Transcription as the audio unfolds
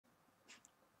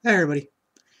Hi, everybody.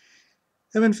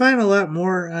 I've been finding a lot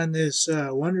more on this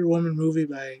Wonder Woman movie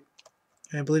by,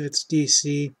 I believe it's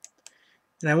DC,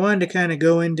 and I wanted to kind of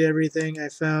go into everything. I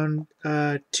found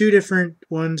two different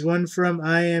ones, one from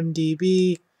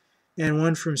IMDb and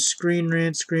one from Screen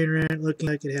Rant. Screen Rant looking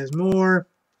like it has more,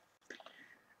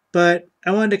 but I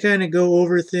wanted to kind of go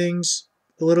over things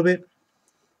a little bit.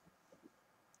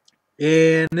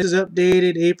 And this is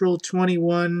updated April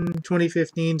 21,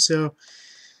 2015, so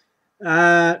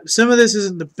some of this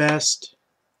isn't the best.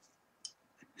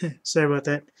 Sorry about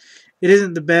that. It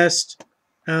isn't the best.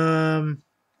 Um,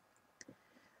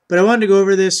 But I wanted to go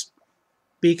over this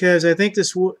because I think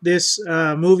this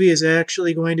movie is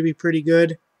actually going to be pretty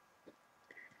good.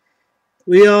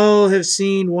 We all have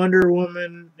seen Wonder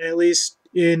Woman, at least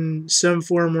in some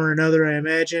form or another, I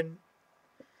imagine.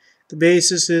 The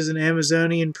basis is an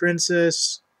Amazonian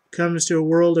princess comes to a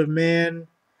world of man,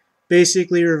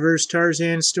 basically reverse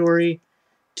Tarzan story,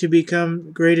 to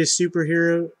become greatest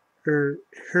superhero or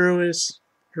heroiness.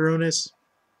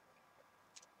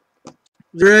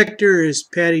 Director is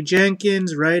Patty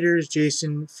Jenkins. Writers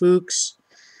Jason Fuchs,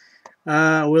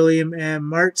 William M.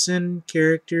 Martson.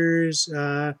 Characters.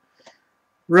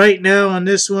 Right now on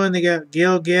this one, they got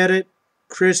Gail Gadot,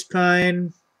 Chris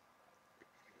Pine,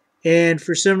 and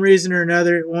for some reason or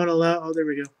another, it won't allow. Oh, there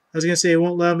we go. I was gonna say it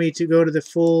won't allow me to go to the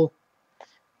full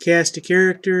cast of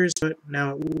characters, but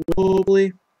now it will.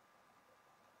 Hopefully.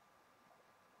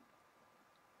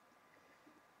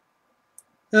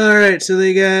 All right, so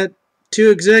they got two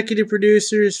executive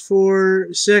producers, four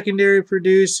secondary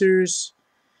producers,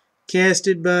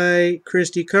 casted by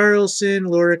Christy Carlson,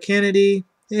 Laura Kennedy.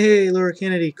 Hey, Laura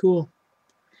Kennedy, cool.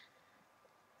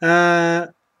 Lucinda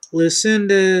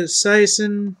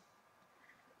Sison,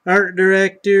 art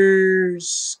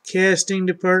directors, casting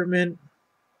department,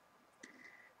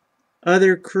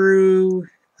 other crew.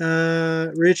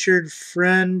 Richard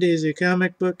Friend is a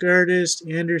comic book artist.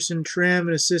 Anderson Tram,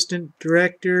 an assistant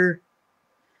director.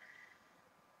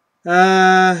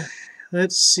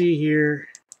 Let's see here.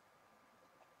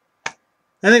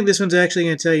 I think this one's actually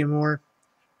going to tell you more.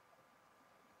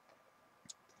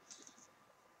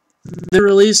 The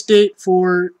release date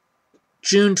for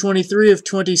June 23 of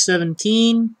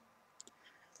 2017.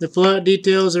 The plot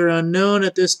details are unknown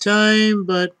at this time,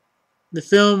 but the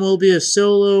film will be a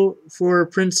solo for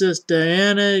Princess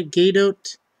Diana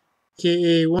Gadot,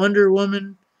 aka Wonder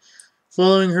Woman,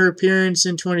 following her appearance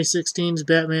in 2016's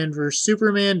Batman vs.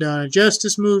 Superman Dawn of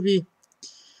Justice movie,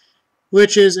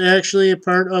 which is actually a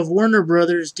part of Warner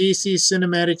Brothers' DC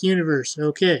Cinematic Universe.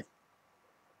 Okay.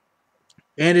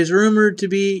 And is rumored to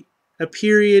be a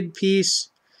period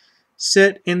piece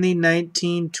set in the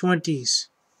 1920s.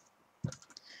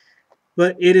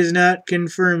 But it is not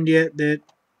confirmed yet that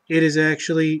it is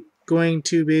actually going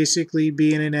to basically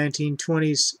be in a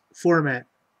 1920s format.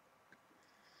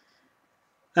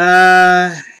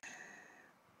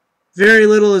 Very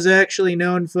little is actually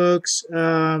known, folks.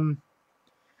 I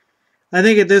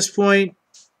think at this point,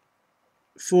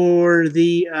 for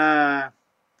the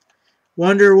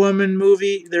Wonder Woman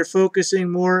movie, they're focusing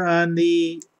more on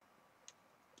the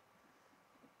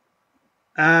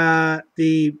Batman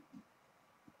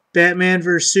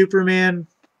vs. Superman,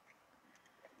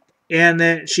 and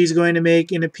that she's going to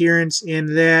make an appearance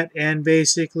in that and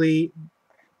basically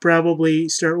probably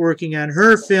start working on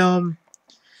her film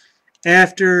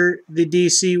after the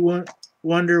DC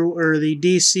Wonder or the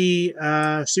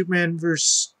DC Superman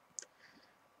vs.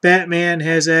 Batman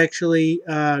has actually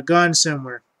gone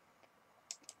somewhere.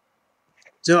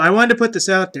 So I wanted to put this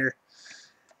out there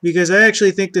because I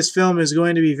actually think this film is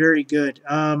going to be very good.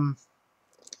 I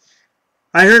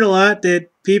heard a lot that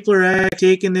people are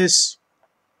taking this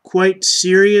quite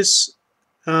serious.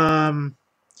 I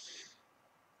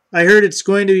heard it's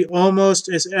going to be almost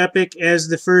as epic as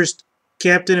the first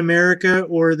Captain America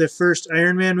or the first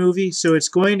Iron Man movie, so it's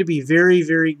going to be very,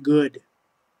 very good.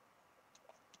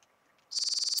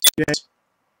 Guys.